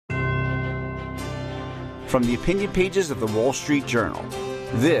From the opinion pages of the Wall Street Journal,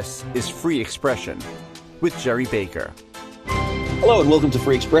 this is Free Expression with Gerry Baker. Hello and welcome to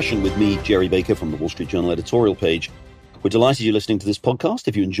Free Expression with me, Gerry Baker, from the Wall Street Journal editorial page. We're delighted you're listening to this podcast.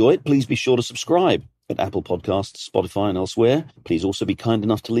 If you enjoy it, please be sure to subscribe at Apple Podcasts, Spotify and elsewhere. Please also be kind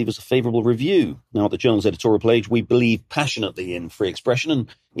enough to leave us a favourable review. Now, at the Journal's editorial page, we believe passionately in free expression,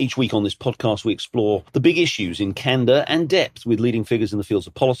 and each week on this podcast, we explore the big issues in candour and depth with leading figures in the fields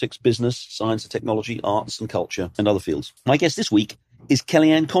of politics, business, science and technology, arts and culture, and other fields. My guest this week is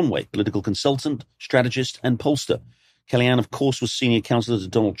Kellyanne Conway, political consultant, strategist and pollster. Kellyanne, of course, was senior counselor to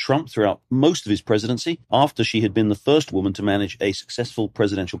Donald Trump throughout most of his presidency, after she had been the first woman to manage a successful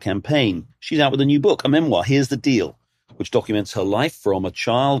presidential campaign. She's out with a new book, a memoir, Here's the Deal, which documents her life from a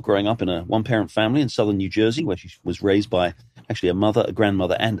child growing up in a one-parent family in southern New Jersey, where she was raised by actually a mother, a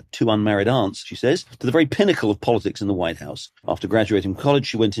grandmother, and two unmarried aunts, she says, to the very pinnacle of politics in the White House. After graduating from college,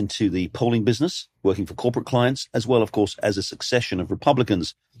 she went into the polling business, working for corporate clients, as well, of course, as a succession of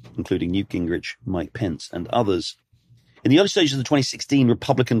Republicans, including Newt Gingrich, Mike Pence, and others. In the early stages of the 2016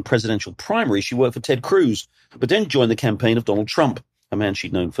 Republican presidential primary, she worked for Ted Cruz, but then joined the campaign of Donald Trump, a man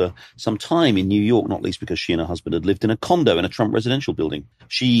she'd known for some time in New York, not least because she and her husband had lived in a condo in a Trump residential building.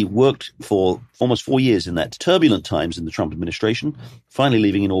 She worked for almost 4 years in that turbulent times in the Trump administration, finally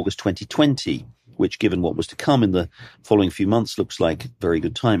leaving in August 2020, which, given what was to come in the following few months, looks like very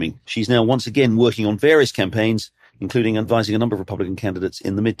good timing. She's now once again working on various campaigns, including advising a number of Republican candidates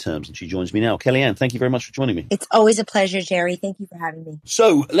in the midterms. And she joins me now. Kellyanne, thank you very much for joining me. It's always a pleasure, Gerry. Thank you for having me.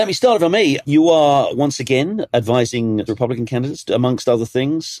 So let me start, if I may. You are once again advising the Republican candidates, amongst other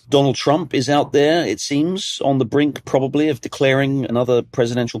things. Donald Trump is out there, it seems, on the brink probably of declaring another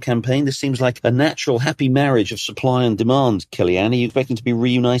presidential campaign. This seems like a natural, happy marriage of supply and demand. Kellyanne, are you expecting to be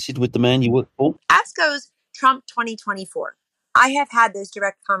reunited with the man you work for? As goes Trump 2024. I have had those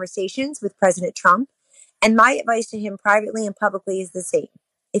direct conversations with President Trump, and my advice to him privately and publicly is the same.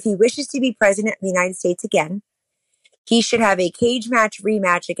 If he wishes to be president of the United States again, he should have a cage match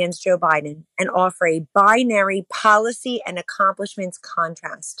rematch against Joe Biden and offer a binary policy and accomplishments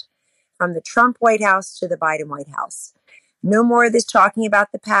contrast from the Trump White House to the Biden White House. No more of this talking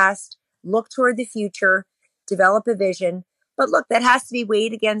about the past. Look toward the future, develop a vision. But look, that has to be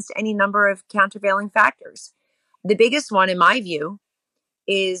weighed against any number of countervailing factors. The biggest one, in my view,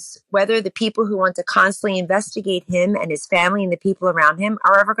 is whether the people who want to constantly investigate him and his family and the people around him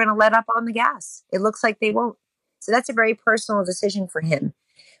are ever going to let up on the gas. It looks like they won't. So that's a very personal decision for him.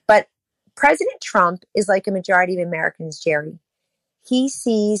 But President Trump is like a majority of Americans, Gerry. He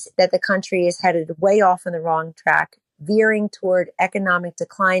sees that the country is headed way off on the wrong track, veering toward economic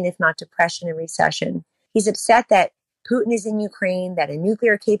decline, if not depression and recession. He's upset that Putin is in Ukraine, that a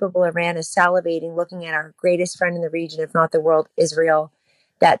nuclear-capable Iran is salivating, looking at our greatest friend in the region, if not the world, Israel,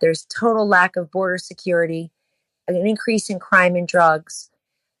 that there's total lack of border security, an increase in crime and drugs.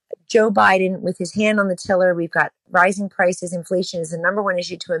 Joe Biden, with his hand on the tiller, we've got rising prices. Inflation is the number one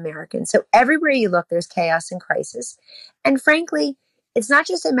issue to Americans. So everywhere you look, there's chaos and crisis. And frankly, it's not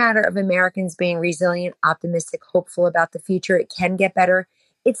just a matter of Americans being resilient, optimistic, hopeful about the future. It can get better.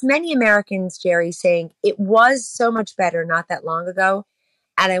 It's many Americans, Gerry, saying it was so much better not that long ago,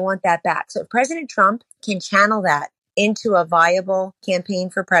 and I want that back. So if President Trump can channel that into a viable campaign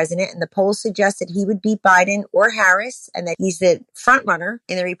for president, and the polls suggest that he would beat Biden or Harris and that he's the front runner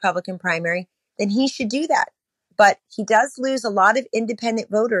in the Republican primary, then he should do that. But he does lose a lot of independent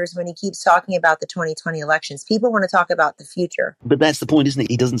voters when he keeps talking about the 2020 elections. People want to talk about the future. But that's the point, isn't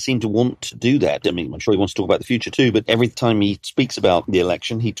it? He doesn't seem to want to do that. I mean, I'm sure he wants to talk about the future too, but every time he speaks about the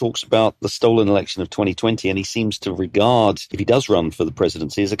election, he talks about the stolen election of 2020, and he seems to regard, if he does run for the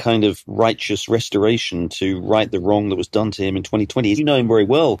presidency, as a kind of righteous restoration to right the wrong that was done to him in 2020. You know him very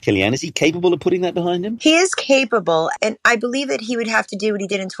well, Kellyanne. Is he capable of putting that behind him? He is capable, and I believe that he would have to do what he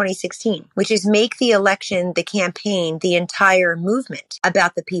did in 2016, which is make the election, the campaign, the entire movement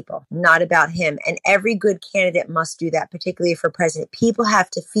about the people, not about him. And every good candidate must do that, particularly for president. People have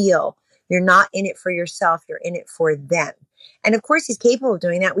to feel you're not in it for yourself, you're in it for them. And of course, he's capable of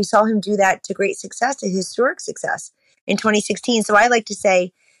doing that. We saw him do that to great success, to historic success in 2016. So I like to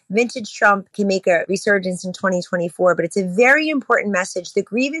say vintage Trump can make a resurgence in 2024, but it's a very important message. The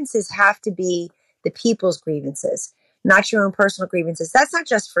grievances have to be the people's grievances, not your own personal grievances. That's not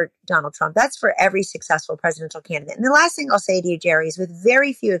just for Donald Trump. That's for every successful presidential candidate. And the last thing I'll say to you, Gerry, is with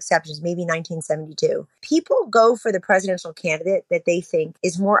very few exceptions, maybe 1972, people go for the presidential candidate that they think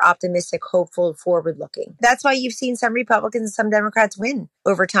is more optimistic, hopeful, forward-looking. That's why you've seen some Republicans and some Democrats win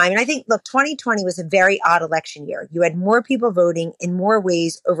over time. And I think, look, 2020 was a very odd election year. You had more people voting in more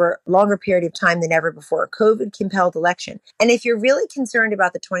ways over a longer period of time than ever before. COVID-compelled election. And if you're really concerned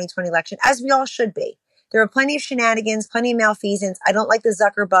about the 2020 election, as we all should be, There were plenty of shenanigans, plenty of malfeasance. I don't like the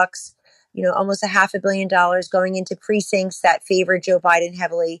Zuckerbucks, almost $500 million going into precincts that favored Joe Biden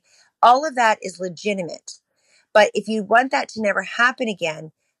heavily. All of that is legitimate. But if you want that to never happen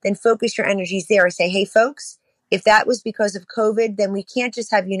again, then focus your energies there and say, hey, folks, if that was because of COVID, then we can't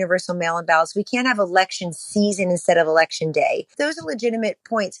just have universal mail-in ballots. We can't have election season instead of election day. Those are legitimate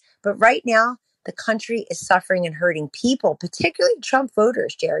points. But right now, the country is suffering and hurting. People, particularly Trump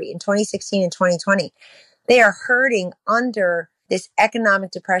voters, Jerry, in 2016 and 2020, they are hurting under this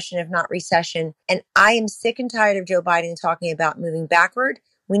economic depression, if not recession. And I am sick and tired of Joe Biden talking about moving backward.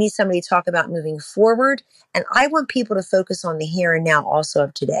 We need somebody to talk about moving forward. And I want people to focus on the here and now also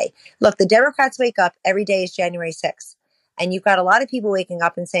of today. Look, the Democrats wake up every day is January 6th. And you've got a lot of people waking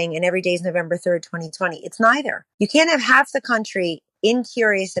up and saying, and every day is November 3rd, 2020. It's neither. You can't have half the country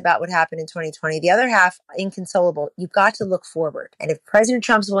incurious about what happened in 2020, the other half inconsolable. You've got to look forward. And if President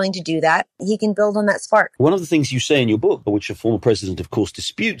Trump's willing to do that, he can build on that spark. One of the things you say in your book, which a former president, of course,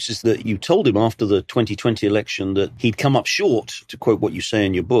 disputes, is that you told him after the 2020 election that he'd come up short, to quote what you say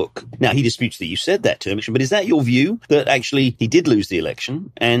in your book. Now, he disputes that you said that to him, but is that your view, that actually he did lose the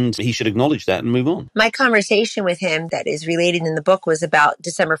election and he should acknowledge that and move on? My conversation with him that is related in the book was about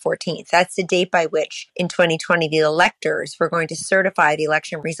December 14th. That's the date by which in 2020, the electors were going to certify the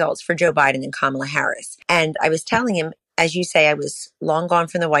election results for Joe Biden and Kamala Harris. And I was telling him, as you say, I was long gone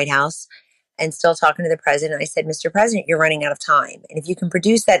from the White House and still talking to the president. I said, Mr. President, you're running out of time. And if you can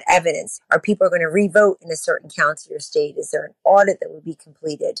produce that evidence, are people going to re-vote in a certain county or state? Is there an audit that would be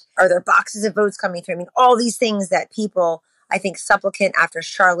completed? Are there boxes of votes coming through? I mean, all these things that people, I think, supplicant after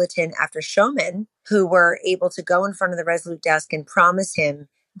charlatan after showman, who were able to go in front of the Resolute desk and promise him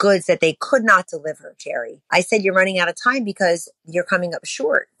goods that they could not deliver, Jerry. I said, you're running out of time because you're coming up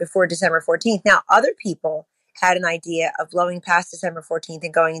short before December 14th. Now, other people had an idea of blowing past December 14th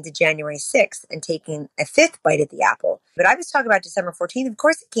and going into January 6th and taking a fifth bite at the apple. But I was talking about December 14th. Of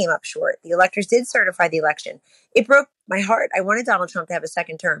course, it came up short. The electors did certify the election. It broke my heart. I wanted Donald Trump to have a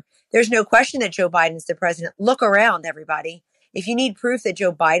second term. There's no question that Joe Biden is the president. Look around, everybody. If you need proof that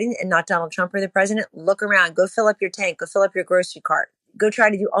Joe Biden and not Donald Trump are the president, look around. Go fill up your tank. Go fill up your grocery cart. Go try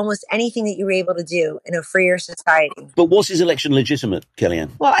to do almost anything that you were able to do in a freer society. But was his election legitimate,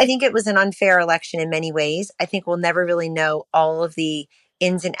 Kellyanne? Well, I think it was an unfair election in many ways. I think we'll never really know all of the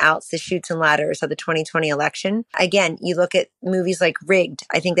ins and outs, the chutes and ladders of the 2020 election. Again, you look at movies like Rigged.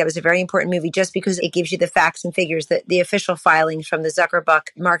 I think that was a very important movie just because it gives you the facts and figures, the official filings from the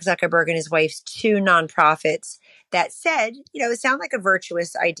Mark Zuckerberg and his wife's two nonprofits that said, it sounded like a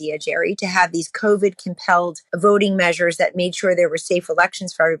virtuous idea, Jerry, to have these COVID-compelled voting measures that made sure there were safe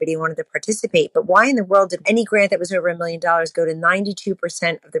elections for everybody who wanted to participate. But why in the world did any grant that was over $1 million go to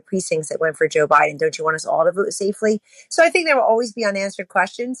 92% of the precincts that went for Joe Biden? Don't you want us all to vote safely? So I think there will always be unanswered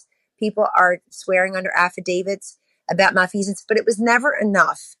questions. People are swearing under affidavits about malfeasance, but it was never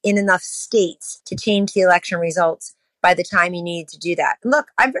enough in enough states to change the election results by the time you needed to do that. And look,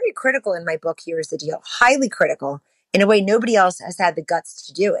 I'm very critical in my book. Here's the deal. Highly critical in a way nobody else has had the guts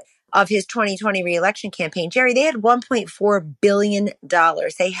to do it. Of his 2020 reelection campaign, Jerry, they had $1.4 billion.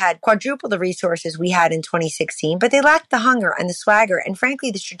 They had quadruple the resources we had in 2016, but they lacked the hunger and the swagger and,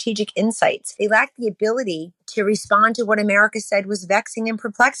 frankly, the strategic insights. They lacked the ability to respond to what America said was vexing and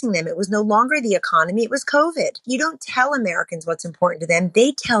perplexing them. It was no longer the economy. It was COVID. You don't tell Americans what's important to them.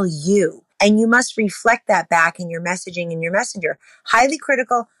 They tell you. And you must reflect that back in your messaging and your messenger. Highly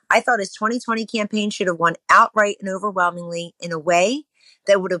critical. I thought his 2020 campaign should have won outright and overwhelmingly in a way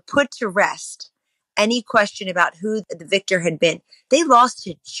that would have put to rest any question about who the victor had been. They lost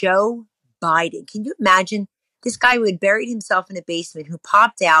to Joe Biden. Can you imagine this guy who had buried himself in a basement, who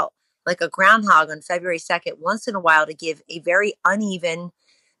popped out like a groundhog on February 2nd once in a while to give a very uneven,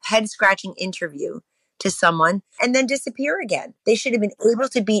 head-scratching interview to someone and then disappear again? They should have been able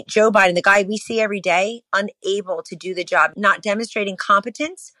to beat Joe Biden, the guy we see every day, unable to do the job, not demonstrating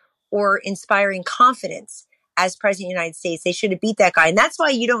competence or inspiring confidence as president of the United States. They should have beat that guy. And that's why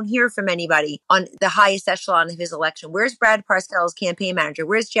you don't hear from anybody on the highest echelon of his election. Where's Brad Parscale's campaign manager?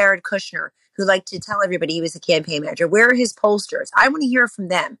 Where's Jared Kushner, who liked to tell everybody he was a campaign manager? Where are his pollsters? I want to hear from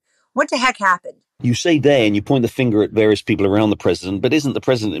them. What the heck happened? You say there, and you point the finger at various people around the president, but isn't the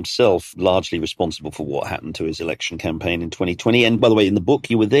president himself largely responsible for what happened to his election campaign in 2020? And by the way, in the book,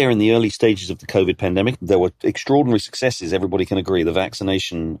 you were there in the early stages of the COVID pandemic. There were extraordinary successes. Everybody can agree. The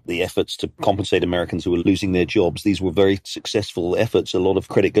vaccination, the efforts to compensate Americans who were losing their jobs. These were very successful efforts. A lot of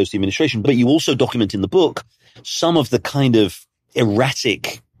credit goes to the administration. But you also document in the book some of the kind of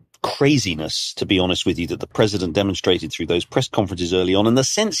erratic craziness, to be honest with you, that the president demonstrated through those press conferences early on, and the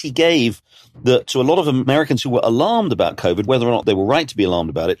sense he gave that to a lot of Americans who were alarmed about COVID, whether or not they were right to be alarmed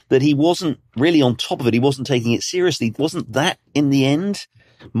about it, that he wasn't really on top of it. He wasn't taking it seriously. Wasn't that, in the end,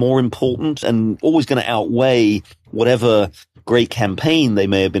 more important and always going to outweigh whatever great campaign they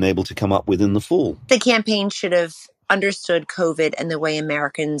may have been able to come up with in the fall? The campaign should have understood COVID and the way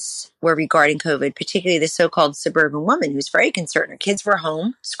Americans were regarding COVID, particularly the so-called suburban woman who's very concerned. Her kids were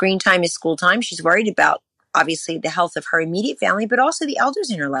home. Screen time is school time. She's worried about, obviously, the health of her immediate family, but also the elders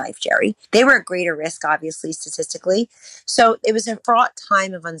in her life, Jerry. They were at greater risk, obviously, statistically. So it was a fraught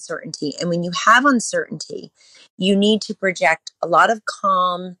time of uncertainty. And when you have uncertainty, you need to project a lot of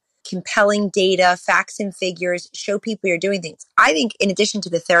calm, compelling data, facts and figures, show people you're doing things. I think in addition to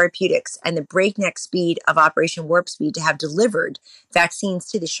the therapeutics and the breakneck speed of Operation Warp Speed to have delivered vaccines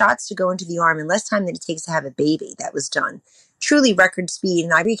to the shots to go into the arm in less time than it takes to have a baby, that was done. Truly record speed.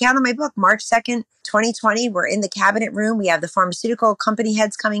 And I recount in my book, March 2nd, 2020, we're in the cabinet room. We have the pharmaceutical company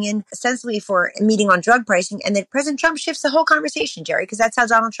heads coming in ostensibly for a meeting on drug pricing. And then President Trump shifts the whole conversation, Jerry, because that's how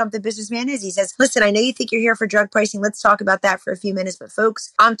Donald Trump, the businessman, is. He says, listen, I know you think you're here for drug pricing. Let's talk about that for a few minutes. But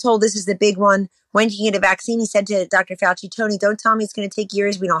folks, I'm told this is the big one. When can you get a vaccine? He said to Dr. Fauci, Tony, don't tell me it's going to take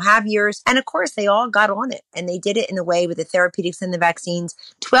years. We don't have years. And of course, they all got on it. And they did it in a way with the therapeutics and the vaccines.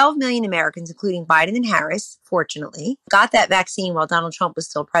 12 million Americans, including Biden and Harris, fortunately, got that vaccine while Donald Trump was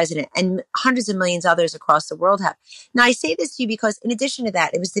still president. And hundreds of millions others across the world have. Now, I say this to you because in addition to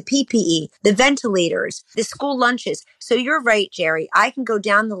that, it was the PPE, the ventilators, the school lunches. So you're right, Jerry. I can go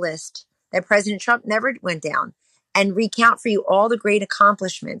down the list that President Trump never went down and recount for you all the great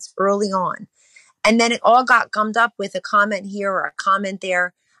accomplishments early on. And then it all got gummed up with a comment here or a comment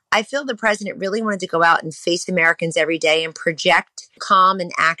there. I feel the president really wanted to go out and face Americans every day and project calm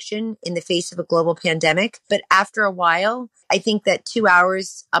and action in the face of a global pandemic. But after a while, I think that 2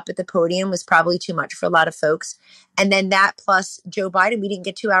 hours up at the podium was probably too much for a lot of folks. And then that plus Joe Biden, we didn't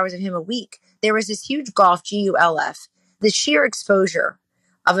get 2 hours of him a week. There was this huge gulf, GULF, the sheer exposure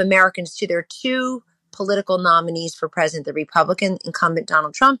of Americans to their two political nominees for president, the Republican incumbent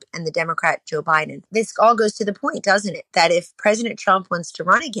Donald Trump and the Democrat Joe Biden. This all goes to the point, doesn't it? That if President Trump wants to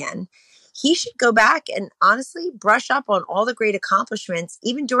run again, he should go back and honestly brush up on all the great accomplishments,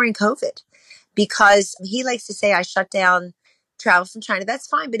 even during COVID, because he likes to say, I shut down travel from China. That's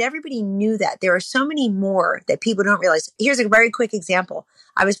fine. But everybody knew that. There are so many more that people don't realize. Here's a very quick example.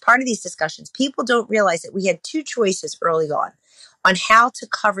 I was part of these discussions. People don't realize that we had two choices early on how to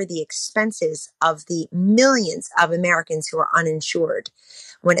cover the expenses of the millions of Americans who are uninsured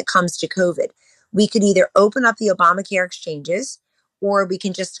when it comes to COVID. We could either open up the Obamacare exchanges or we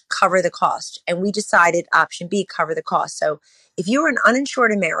can just cover the cost. And we decided option B, cover the cost. So if you were an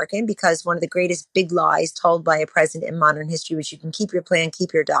uninsured American, because one of the greatest big lies told by a president in modern history was you can keep your plan,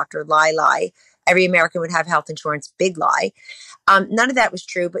 keep your doctor, lie. Every American would have health insurance, big lie. None of that was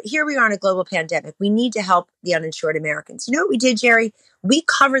true, but here we are in a global pandemic. We need to help the uninsured Americans. You know what we did, Jerry? We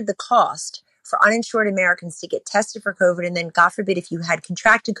covered the cost for uninsured Americans to get tested for COVID. And then, God forbid, if you had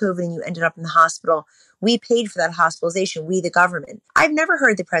contracted COVID and you ended up in the hospital, we paid for that hospitalization, we, the government. I've never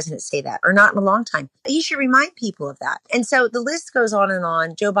heard the president say that, or not in a long time. He should remind people of that. And so the list goes on and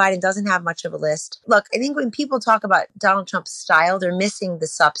on. Joe Biden doesn't have much of a list. Look, I think when people talk about Donald Trump's style, they're missing the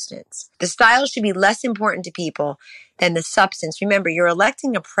substance. The style should be less important to people than the substance. Remember, you're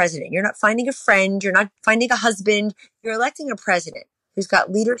electing a president. You're not finding a friend. You're not finding a husband. You're electing a president who's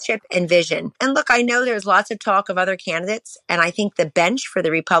got leadership and vision. And look, I know there's lots of talk of other candidates, and I think the bench for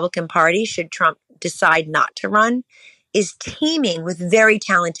the Republican Party, should Trump decide not to run, is teeming with very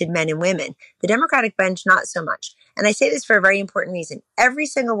talented men and women. The Democratic bench, not so much. And I say this for a very important reason. Every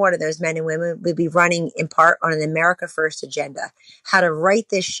single one of those men and women would be running in part on an America First agenda, how to right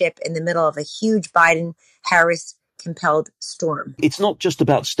this ship in the middle of a huge Biden-Harris compelled storm. It's not just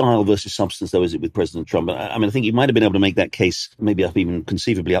about style versus substance, though, is it, with President Trump? I mean, I think you might have been able to make that case, maybe up even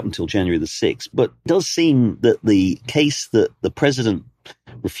conceivably up until January the 6th. But it does seem that the case that the president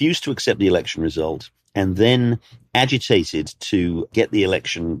refused to accept the election result and then agitated to get the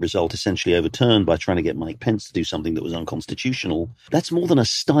election result essentially overturned by trying to get Mike Pence to do something that was unconstitutional, that's more than a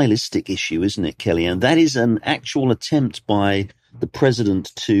stylistic issue, isn't it, Kellyanne? That is an actual attempt by the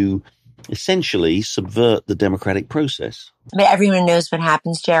president to essentially subvert the democratic process. But everyone knows what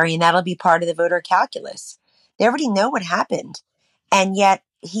happens, Jerry, and that'll be part of the voter calculus. They already know what happened. And yet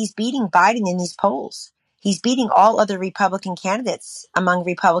he's beating Biden in these polls. He's beating all other Republican candidates among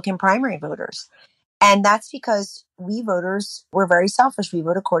Republican primary voters. And that's because we voters, we're very selfish. We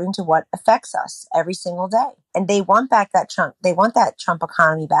vote according to what affects us every single day. And they want back that Trump. They want that Trump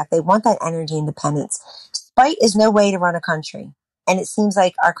economy back. They want that energy independence. Spite is no way to run a country. And it seems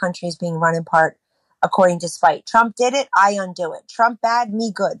like our country is being run in part according to spite. Trump did it, I undo it. Trump bad,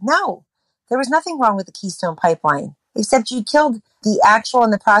 me good. No, there was nothing wrong with the Keystone Pipeline, except you killed the actual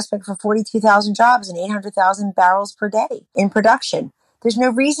and the prospect for 42,000 jobs and 800,000 barrels per day in production. There's no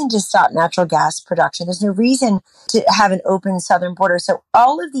reason to stop natural gas production. There's no reason to have an open southern border. So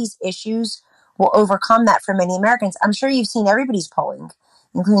all of these issues will overcome that for many Americans. I'm sure you've seen everybody's polling,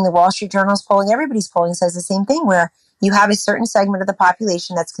 including the Wall Street Journal's polling. Everybody's polling says the same thing, where you have a certain segment of the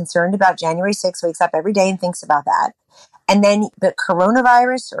population that's concerned about January 6th, wakes up every day and thinks about that. And then the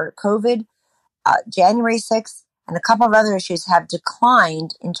coronavirus or COVID, January 6th, and a couple of other issues have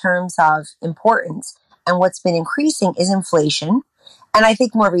declined in terms of importance. And what's been increasing is inflation. And I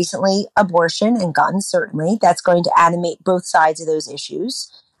think more recently, abortion and guns, certainly. That's going to animate both sides of those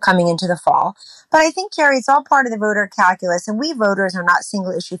issues coming into the fall. But I think, Jerry, it's all part of the voter calculus. And we voters are not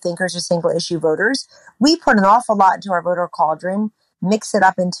single issue thinkers or single issue voters. We put an awful lot into our voter cauldron, mix it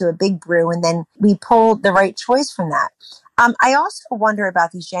up into a big brew, and then we pull the right choice from that. I also wonder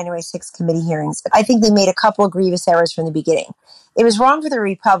about these January 6th committee hearings. I think they made a couple of grievous errors from the beginning. It was wrong for the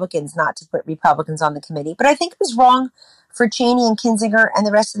Republicans not to put Republicans on the committee, but I think it was wrong for Cheney and Kinzinger and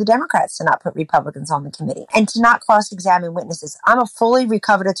the rest of the Democrats to not put Republicans on the committee and to not cross-examine witnesses. I'm a fully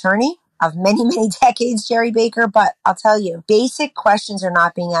recovered attorney of many, many decades, Gerry Baker, but I'll tell you, basic questions are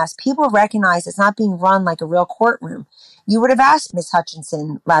not being asked. People recognize it's not being run like a real courtroom. You would have asked Ms.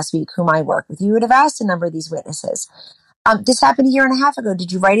 Hutchinson last week, whom I work with. You would have asked a number of these witnesses. This happened a year and a half ago.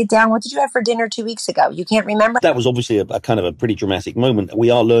 Did you write it down? What did you have for dinner 2 weeks ago? You can't remember? That was obviously a kind of a pretty dramatic moment. We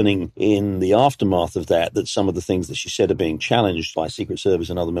are learning in the aftermath of that some of the things that she said are being challenged by Secret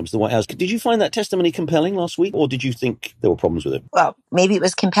Service and other members of the White House. Did you find that testimony compelling last week, or did you think there were problems with it? Well, maybe it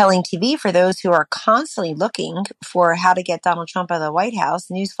was compelling TV for those who are constantly looking for how to get Donald Trump out of the White House.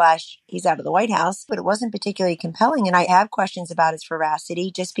 Newsflash, he's out of the White House, but it wasn't particularly compelling. And I have questions about its veracity,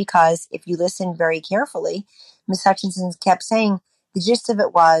 just because if you listen very carefully, Ms. Hutchinson kept saying, the gist of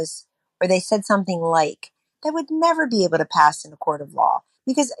it was, or they said something like, that would never be able to pass in a court of law.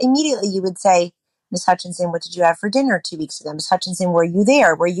 Because immediately you would say, Ms. Hutchinson, what did you have for dinner 2 weeks ago? Ms. Hutchinson, were you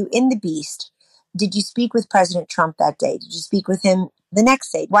there? Were you in the Beast? Did you speak with President Trump that day? Did you speak with him the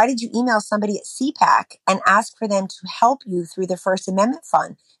next day? Why did you email somebody at CPAC and ask for them to help you through the First Amendment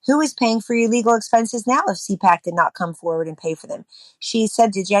Fund? Who is paying for your legal expenses now if CPAC did not come forward and pay for them? She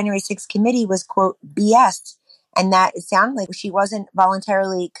said the January 6th committee was, quote, BS. And that it sounded like she wasn't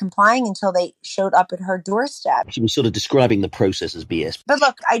voluntarily complying until they showed up at her doorstep. She was sort of describing the process as BS. But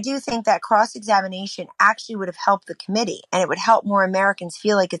look, I do think that cross-examination actually would have helped the committee, and it would help more Americans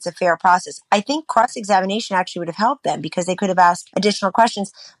feel like it's a fair process. I think cross-examination actually would have helped them because they could have asked additional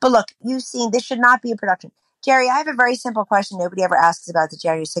questions. But look, you've seen this should not be a production. Jerry, I have a very simple question nobody ever asks about the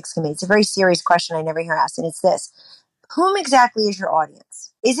January 6th committee. It's a very serious question I never hear asked, and it's this. Whom exactly is your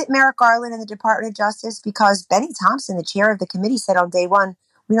audience? Is it Merrick Garland and the Department of Justice? Because Benny Thompson, the chair of the committee, said on day one,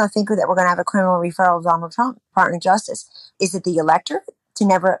 we don't think that we're going to have a criminal referral of Donald Trump, Department of Justice. Is it the electorate to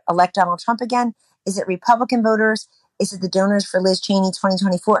never elect Donald Trump again? Is it Republican voters? Is it the donors for Liz Cheney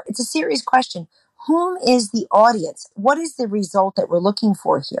 2024? It's a serious question. Whom is the audience? What is the result that we're looking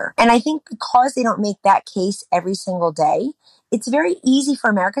for here? And I think because they don't make that case every single day, it's very easy for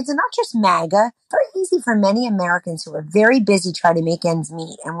Americans, and not just MAGA, very easy for many Americans who are very busy trying to make ends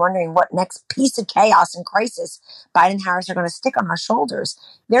meet and wondering what next piece of chaos and crisis Biden and Harris are going to stick on our shoulders.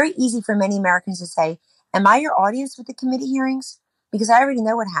 Very easy for many Americans to say, am I your audience with the committee hearings? Because I already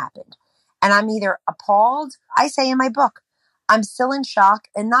know what happened. And I'm either appalled, I say in my book, I'm still in shock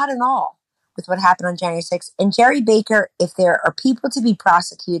and not in awe with what happened on January 6th. And Gerry Baker, if there are people to be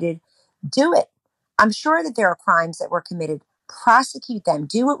prosecuted, do it. I'm sure that there are crimes that were committed. Prosecute them.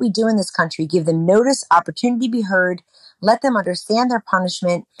 Do what we do in this country. Give them notice, opportunity to be heard. Let them understand their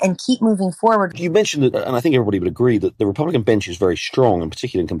punishment and keep moving forward. You mentioned that, and I think everybody would agree, that the Republican bench is very strong, and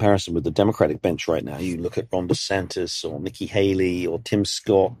particularly in comparison with the Democratic bench right now. You look at Ron DeSantis or Nikki Haley or Tim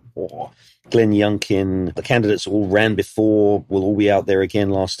Scott or Glenn Youngkin. The candidates all ran before, will all be out there again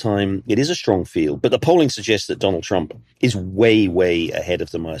last time. It is a strong field, but the polling suggests that Donald Trump is way, way ahead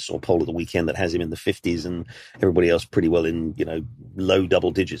of them. I saw a poll at the weekend that has him in the 50s and everybody else pretty well in, low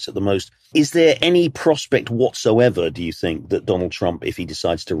double digits at the most. Is there any prospect whatsoever, do you think, that Donald Trump, if he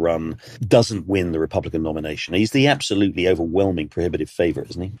decides to run, doesn't win the Republican nomination? He's the absolutely overwhelming prohibitive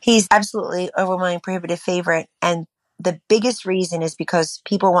favorite, isn't he? He's absolutely overwhelming prohibitive favorite. And the biggest reason is because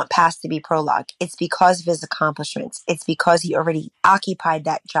people want past to be prologue. It's because of his accomplishments. It's because he already occupied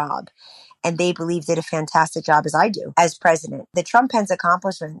that job. And they believe did a fantastic job, as I do, as president. The Trump-Pence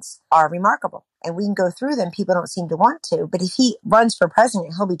accomplishments are remarkable. and we can go through them. People don't seem to want to. But if he runs for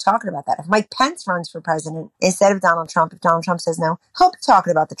president, he'll be talking about that. If Mike Pence runs for president instead of Donald Trump, if Donald Trump says no, he'll be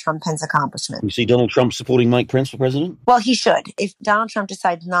talking about the Trump-Pence accomplishment. You see Donald Trump supporting Mike Pence for president? Well, he should. If Donald Trump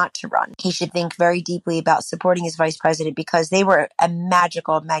decides not to run, he should think very deeply about supporting his vice president because they were a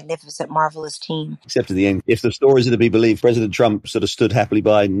magical, magnificent, marvelous team. Except at the end, if the stories are to be believed, President Trump sort of stood happily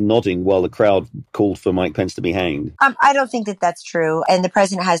by nodding while the crowd called for Mike Pence to be hanged. I don't think that that's true. And the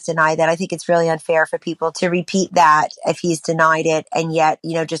president has denied that. I think it's really unfair for people to repeat that if he's denied it and yet,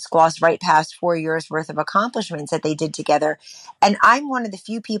 just gloss right past 4 years worth of accomplishments that they did together. And I'm one of the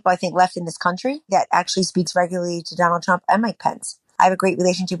few people I think left in this country that actually speaks regularly to Donald Trump and Mike Pence. I have a great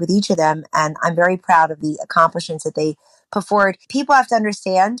relationship with each of them, and I'm very proud of the accomplishments that they put forward. People have to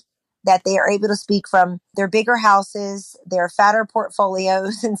understand that they are able to speak from their bigger houses, their fatter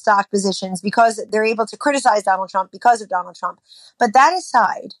portfolios and stock positions because they're able to criticize Donald Trump because of Donald Trump. But that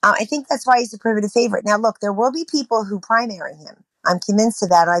aside, I think that's why he's a prohibitive favorite. Now, look, there will be people who primary him. I'm convinced of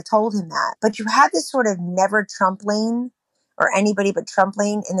that. I told him that. But you have this sort of never Trump lane or anybody but Trump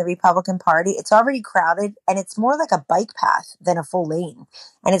lane in the Republican Party. It's already crowded, and it's more like a bike path than a full lane.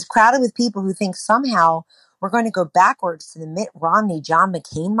 And it's crowded with people who think somehow we're going to go backwards to the Mitt Romney, John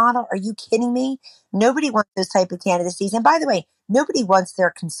McCain model. Are you kidding me? Nobody wants those type of candidacies. And by the way, nobody wants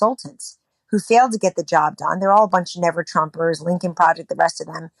their consultants who failed to get the job done. They're all a bunch of never Trumpers, Lincoln Project, the rest of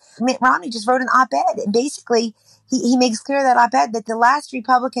them. Mitt Romney just wrote an op-ed, and basically he makes clear that op-ed that the last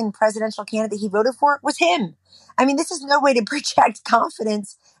Republican presidential candidate he voted for was him. I mean, this is no way to project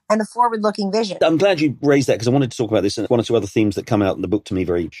confidence and a forward-looking vision. I'm glad you raised that because I wanted to talk about this and one or two other themes that come out in the book to me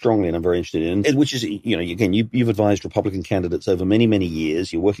very strongly and I'm very interested in, which is, again, you've advised Republican candidates over many, many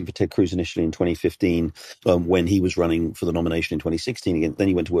years. You're working for Ted Cruz initially in 2015 when he was running for the nomination in 2016 again. Then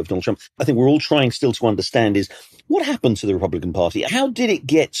you went to work for Donald Trump. I think we're all trying still to understand is what happened to the Republican Party? How did it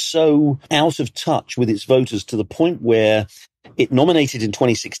get so out of touch with its voters to the point where it nominated in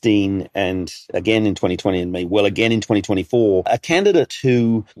 2016 and again in 2020 and may well again in 2024, a candidate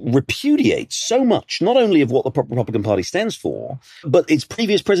who repudiates so much, not only of what the Republican Party stands for, but its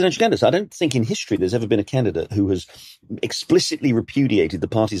previous presidential candidates. I don't think in history there's ever been a candidate who has explicitly repudiated the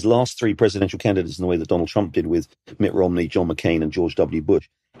party's last three presidential candidates in the way that Donald Trump did with Mitt Romney, John McCain, and George W. Bush.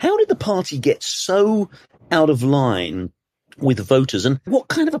 How did the party get so out of line with voters? And what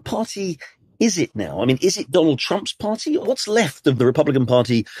kind of a party is it now? I mean, is it Donald Trump's party? What's left of the Republican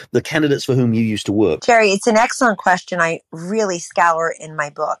Party, the candidates for whom you used to work? Jerry, it's an excellent question. I really scour in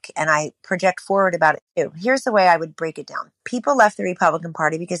my book and I project forward about it too. Here's the way I would break it down. People left the Republican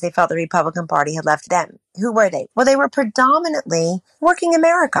Party because they felt the Republican Party had left them. Who were they? Well, they were predominantly working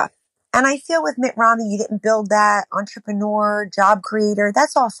America. And I feel with Mitt Romney, you didn't build that entrepreneur, job creator.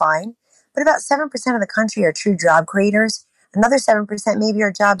 That's all fine. But about 7% of the country are true job creators. Another 7% maybe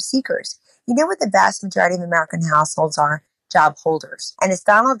are job seekers. You know what the vast majority of American households are? Job holders. And it's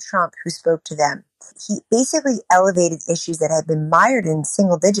Donald Trump who spoke to them. He basically elevated issues that had been mired in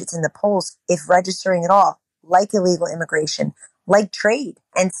single digits in the polls, if registering at all, like illegal immigration, like trade,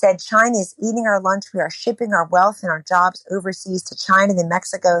 and said China is eating our lunch. We are shipping our wealth and our jobs overseas to China, to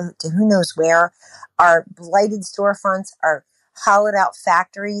Mexico, to who knows where. Our blighted storefronts, our hollowed out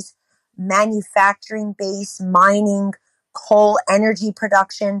factories, manufacturing base, mining, coal, energy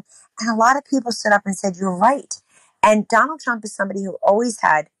production. And a lot of people stood up and said, you're right. And Donald Trump is somebody who always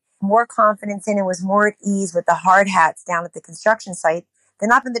had more confidence in and was more at ease with the hard hats down at the construction site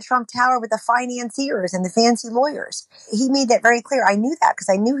than up in the Trump Tower with the financiers and the fancy lawyers. He made that very clear. I knew that because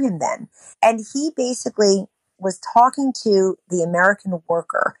I knew him then. And he basically was talking to the American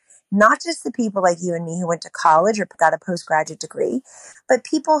worker, not just the people like you and me who went to college or got a postgraduate degree, but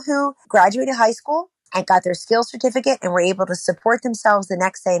people who graduated high school and got their skills certificate and were able to support themselves the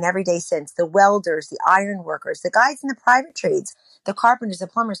next day and every day since. The welders, the iron workers, the guys in the private trades, the carpenters, the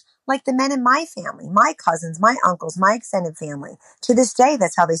plumbers, like the men in my family, my cousins, my uncles, my extended family. To this day,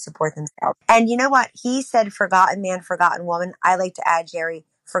 that's how they support themselves. And you know what? He said, forgotten man, forgotten woman. I like to add, Jerry,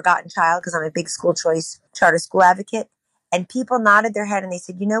 forgotten child, because I'm a big school choice charter school advocate. And people nodded their head and they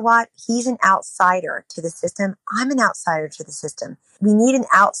said, you know what? He's an outsider to the system. I'm an outsider to the system. We need an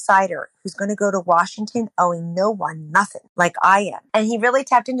outsider who's going to go to Washington owing no one nothing like I am. And he really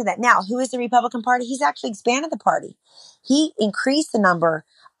tapped into that. Now, who is the Republican Party? He's actually expanded the party. He increased the number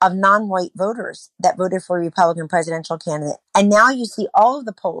of non-white voters that voted for a Republican presidential candidate. And now you see all of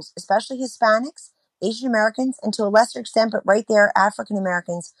the polls, especially Hispanics, Asian Americans, and to a lesser extent, but right there, African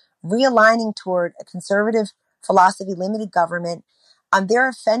Americans, realigning toward a conservative philosophy, limited government, They're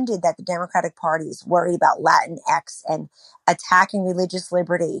offended that the Democratic Party is worried about Latinx and attacking religious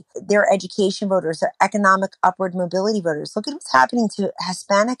liberty. Their education voters, their economic upward mobility voters. Look at what's happening to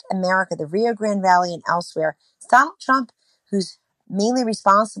Hispanic America, the Rio Grande Valley and elsewhere. It's Donald Trump who's mainly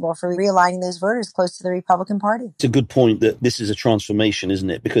responsible for realigning those voters close to the Republican Party. It's a good point that this is a transformation, isn't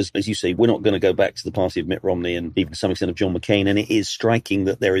it? Because, as you say, we're not going to go back to the party of Mitt Romney and even to some extent of John McCain. And it is striking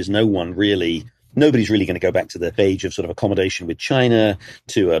that there is nobody's really going to go back to the age of sort of accommodation with China,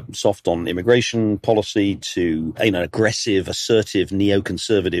 to a soft on immigration policy, to aggressive, assertive,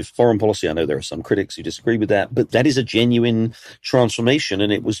 neoconservative foreign policy. I know there are some critics who disagree with that, but that is a genuine transformation.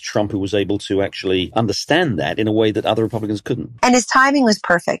 And it was Trump who was able to actually understand that in a way that other Republicans couldn't. And his timing was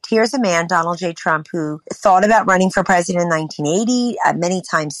perfect. Here's a man, Donald J. Trump, who thought about running for president in 1980, many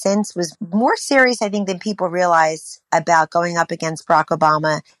times since, was more serious, I think, than people realize about going up against Barack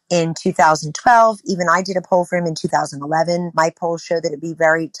Obama in 2012. Even I did a poll for him in 2011. My polls showed that it'd be a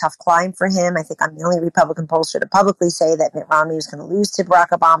very tough climb for him. I think I'm the only Republican pollster to publicly say that Mitt Romney was going to lose to Barack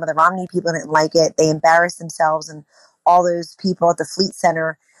Obama. The Romney people didn't like it. They embarrassed themselves, and all those people at the Fleet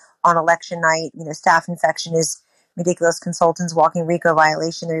Center on election night, staph infection is ridiculous, consultants walking RICO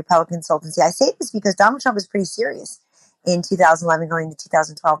violation, the Republican consultancy. I say this because Donald Trump was pretty serious in 2011 going to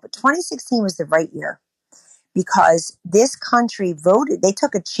 2012, but 2016 was the right year, because this country voted. They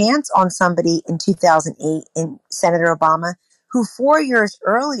took a chance on somebody in 2008 in Senator Obama, who 4 years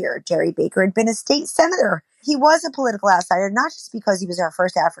earlier, Gerry Baker, had been a state senator. He was a political outsider, not just because he was our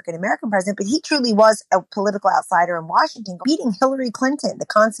first African-American president, but he truly was a political outsider in Washington, beating Hillary Clinton, the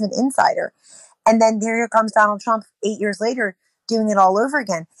consummate insider. And then here comes Donald Trump 8 years later doing it all over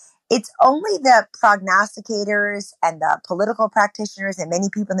again. It's only the prognosticators and the political practitioners and many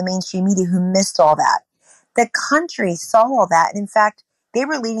people in the mainstream media who missed all that. The country saw all that. And in fact, they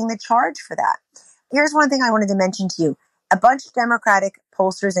were leading the charge for that. Here's one thing I wanted to mention to you. A bunch of Democratic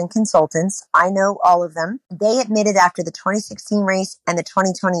pollsters and consultants, I know all of them, they admitted after the 2016 race and the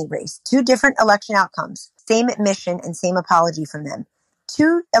 2020 race, two different election outcomes, same admission and same apology from them.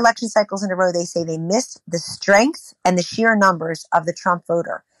 2 election cycles in a row, they say they missed the strength and the sheer numbers of the Trump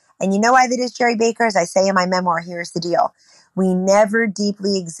voter. And you know why that is, Gerry Baker? As I say in my memoir, here's the deal. We never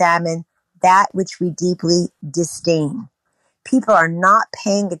deeply examine that which we deeply disdain. People are not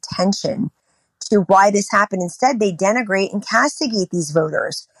paying attention to why this happened. Instead, they denigrate and castigate these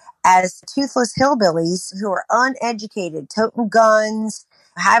voters as toothless hillbillies who are uneducated, toting guns,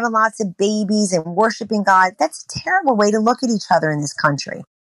 having lots of babies and worshiping God. That's a terrible way to look at each other in this country.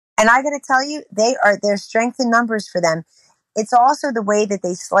 And I got to tell you, there's strength in numbers for them. It's also the way that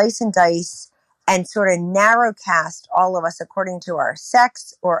they slice and dice and sort of narrow cast all of us according to our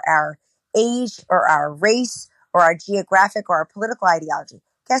sex or our age or our race or our geographic or our political ideology.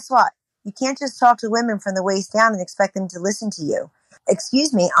 Guess what? You can't just talk to women from the waist down and expect them to listen to you.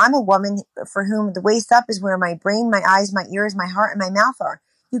 Excuse me, I'm a woman for whom the waist up is where my brain, my eyes, my ears, my heart, and my mouth are.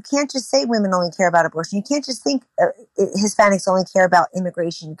 You can't just say women only care about abortion. You can't just think Hispanics only care about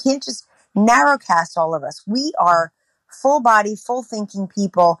immigration. You can't just narrow cast all of us. We are full body, full thinking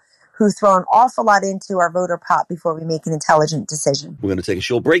people who throw an awful lot into our voter pot before we make an intelligent decision. We're going to take a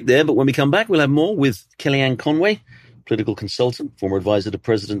short break there, but when we come back, we'll have more with Kellyanne Conway, political consultant, former advisor to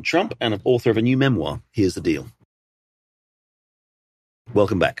President Trump, and author of a new memoir. Here's the deal.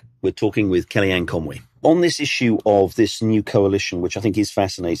 Welcome back. We're talking with Kellyanne Conway. On this issue of this new coalition, which I think is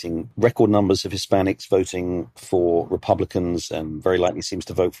fascinating, record numbers of Hispanics voting for Republicans and very likely seems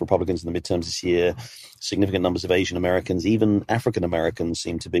to vote for Republicans in the midterms this year. Significant numbers of Asian Americans, even African Americans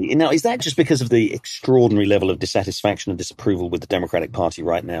seem to be. Now, is that just because of the extraordinary level of dissatisfaction and disapproval with the Democratic Party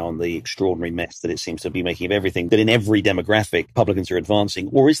right now and the extraordinary mess that it seems to be making of everything, that in every demographic Republicans are advancing?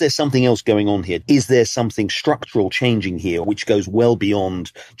 Or is there something else going on here? Is there something structural changing here which goes well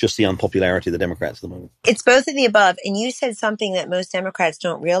beyond just the unpopularity of the Democrats at the moment? It's both of the above. And you said something that most Democrats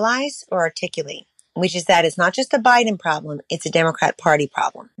don't realize or articulate, which is that it's not just a Biden problem, it's a Democrat Party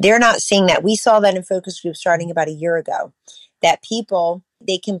problem. They're not seeing that. We saw that in focus groups starting about a year ago, that people,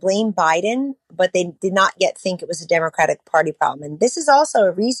 they can blame Biden, but they did not yet think it was a Democratic Party problem. And this is also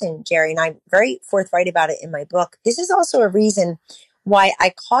a reason, Gerry, and I'm very forthright about it in my book, this is also a reason why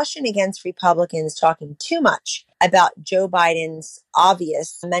I caution against Republicans talking too much about Joe Biden's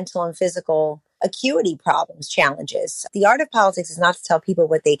obvious mental and physical acuity problems, challenges. The art of politics is not to tell people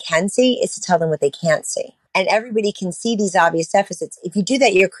what they can see, it's to tell them what they can't see. And everybody can see these obvious deficits. If you do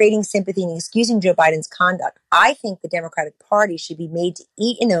that, you're creating sympathy and excusing Joe Biden's conduct. I think the Democratic Party should be made to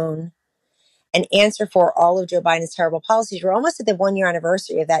eat and own and answer for all of Joe Biden's terrible policies. We're almost at the 1-year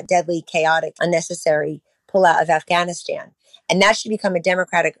anniversary of that deadly, chaotic, unnecessary pullout of Afghanistan. And that should become a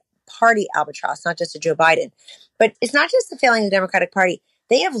Democratic Party albatross, not just to Joe Biden. But it's not just the failing of the Democratic Party.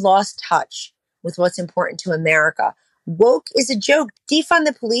 They have lost touch with what's important to America. Woke is a joke. Defund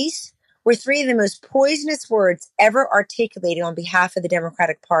the police were three of the most poisonous words ever articulated on behalf of the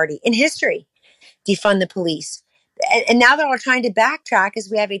Democratic Party in history. Defund the police. And now they're all trying to backtrack as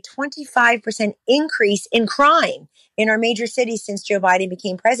we have a 25% increase in crime in our major cities since Joe Biden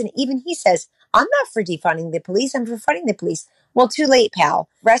became president. Even he says, I'm not for defunding the police. I'm for funding the police. Well, too late, pal.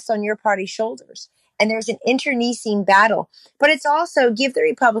 Rests on your party's shoulders. And there's an internecine battle. But it's also give the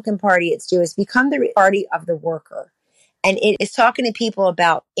Republican Party its due. It's become the party of the worker. And it is talking to people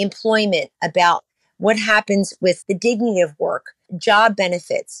about employment, about what happens with the dignity of work, job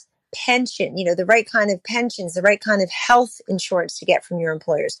benefits, pension, the right kind of pensions, the right kind of health insurance to get from your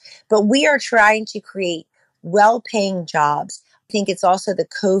employers. But we are trying to create well-paying jobs. I think it's also the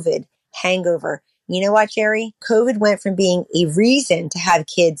COVID hangover. You know what, Jerry? COVID went from being a reason to have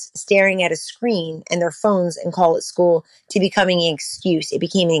kids staring at a screen and their phones and call it school to becoming an excuse. It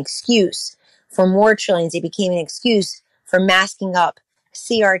became an excuse for more trillions. It became an excuse for masking up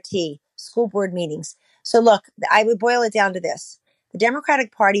CRT, school board meetings. So look, I would boil it down to this. The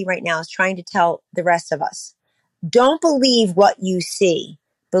Democratic Party right now is trying to tell the rest of us, don't believe what you see,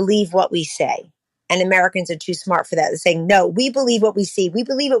 believe what we say. And Americans are too smart for that. They're saying, no, we believe what we see. We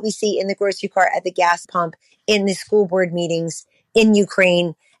believe what we see in the grocery cart, at the gas pump, in the school board meetings, in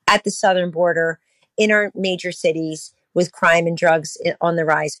Ukraine, at the southern border, in our major cities with crime and drugs on the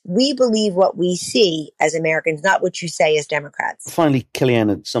rise. We believe what we see as Americans, not what you say as Democrats. Finally,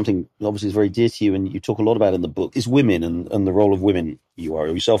 Kellyanne, something obviously is very dear to you and you talk a lot about in the book is women and the role of women. You are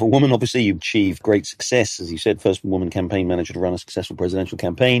yourself a woman, obviously. You've achieved great success, as you said, first woman campaign manager to run a successful presidential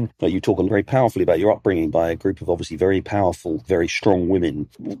campaign. You talk very powerfully about your upbringing by a group of obviously very powerful, very strong women.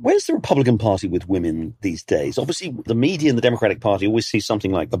 Where's the Republican Party with women these days? Obviously, the media and the Democratic Party always see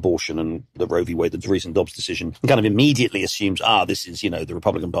something like abortion and the Roe v. Wade, the recent Dobbs decision, and kind of immediately assumes, this is, the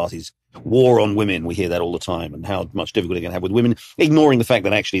Republican Party's war on women. We hear that all the time, and how much difficulty they're going to have with women, ignoring the fact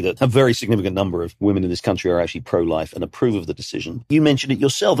that actually that a very significant number of women in this country are actually pro-life and approve of the decision. You mentioned it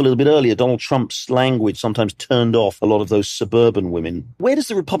yourself a little bit earlier. Donald Trump's language sometimes turned off a lot of those suburban women. Where does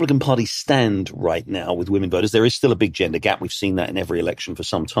the Republican Party stand right now with women voters? There is still a big gender gap. We've seen that in every election for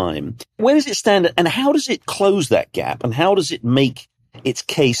some time. Where does it stand, and how does it close that gap, and how does it make its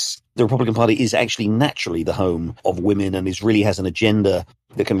case the Republican Party is actually naturally the home of women and really has an agenda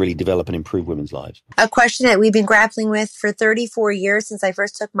that can really develop and improve women's lives? A question that we've been grappling with for 34 years since I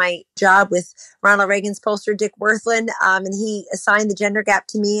first took my job with Ronald Reagan's pollster, Dick Wirthlin, and he assigned the gender gap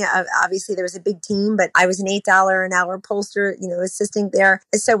to me. Obviously, there was a big team, but I was an $8 an hour pollster, assisting there.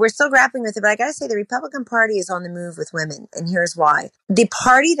 So we're still grappling with it, but I got to say the Republican Party is on the move with women, and here's why. The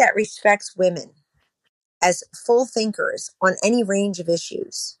party that respects women as full thinkers on any range of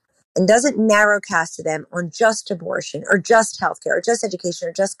issues and doesn't narrowcast to them on just abortion or just healthcare or just education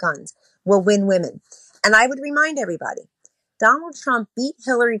or just guns will win women. And I would remind everybody, Donald Trump beat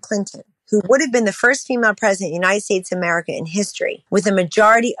Hillary Clinton, who would have been the first female president of the United States of America in history, with a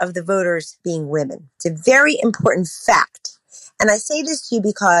majority of the voters being women. It's a very important fact. And I say this to you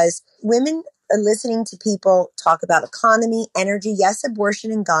because women are listening to people talk about economy, energy, yes,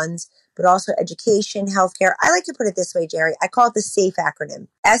 abortion and guns, but also education, healthcare. I like to put it this way, Jerry. I call it the SAFE acronym.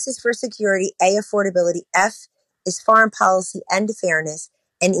 S is for security, A, affordability, F is foreign policy and fairness,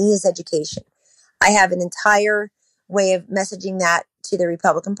 and E is education. I have an entire way of messaging that to the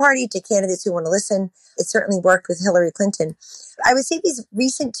Republican Party, to candidates who want to listen. It certainly worked with Hillary Clinton. I would say these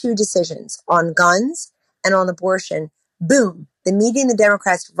recent two decisions on guns and on abortion, boom, the media and the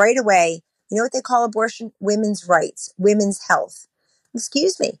Democrats right away, you know what they call abortion? Women's rights, women's health.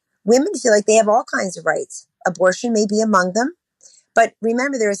 Excuse me. Women feel like they have all kinds of rights. Abortion may be among them. But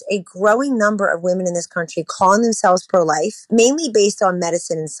remember, there's a growing number of women in this country calling themselves pro-life, mainly based on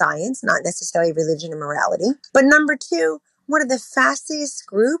medicine and science, not necessarily religion and morality. But number two, one of the fastest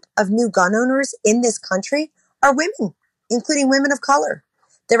group of new gun owners in this country are women, including women of color.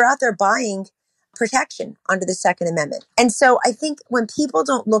 They're out there buying protection under the Second Amendment. And so I think when people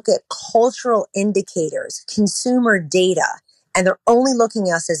don't look at cultural indicators, consumer data, and they're only looking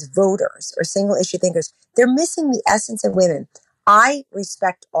at us as voters or single issue thinkers, they're missing the essence of women. I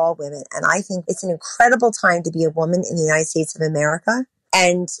respect all women, and I think it's an incredible time to be a woman in the United States of America.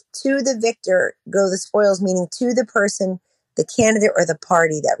 And to the victor go the spoils, meaning to the person, the candidate or the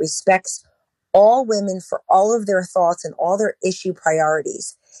party that respects all women for all of their thoughts and all their issue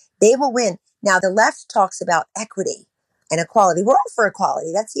priorities. They will win. Now, the left talks about equity and equality. We're all for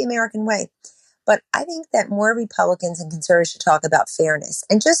equality. That's the American way. But I think that more Republicans and conservatives should talk about fairness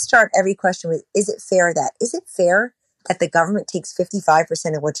and just start every question with, is it fair that? Is it fair that the government takes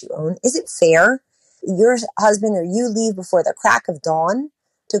 55% of what you own? Is it fair? Your husband or you leave before the crack of dawn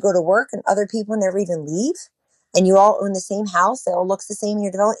to go to work and other people never even leave? And you all own the same house that all looks the same in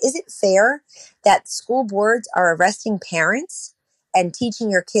your development? Is it fair that school boards are arresting parents and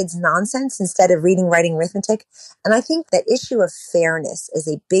teaching your kids nonsense instead of reading, writing, arithmetic? And I think that issue of fairness is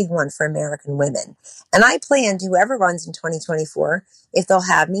a big one for American women. And I plan to, whoever runs in 2024, if they'll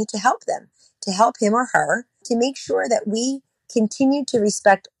have me, to help them, to help him or her, to make sure that we continue to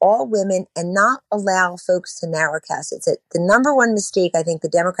respect all women and not allow folks to narrowcast. It's the number one mistake I think the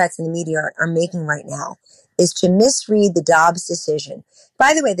Democrats and the media are making right now is to misread the Dobbs decision.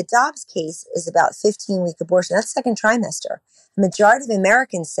 By the way, the Dobbs case is about 15-week abortion. That's second trimester. The majority of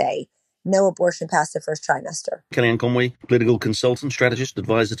Americans say no abortion past the first trimester. Kellyanne Conway, political consultant, strategist,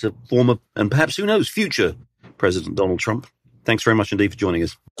 advisor to former and perhaps, who knows, future President Donald Trump. Thanks very much indeed for joining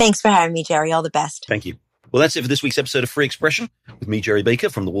us. Thanks for having me, Jerry. All the best. Thank you. Well, that's it for this week's episode of Free Expression with me, Gerry Baker,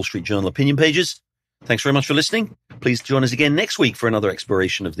 from the Wall Street Journal opinion pages. Thanks very much for listening. Please join us again next week for another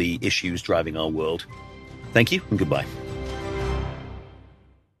exploration of the issues driving our world. Thank you and goodbye.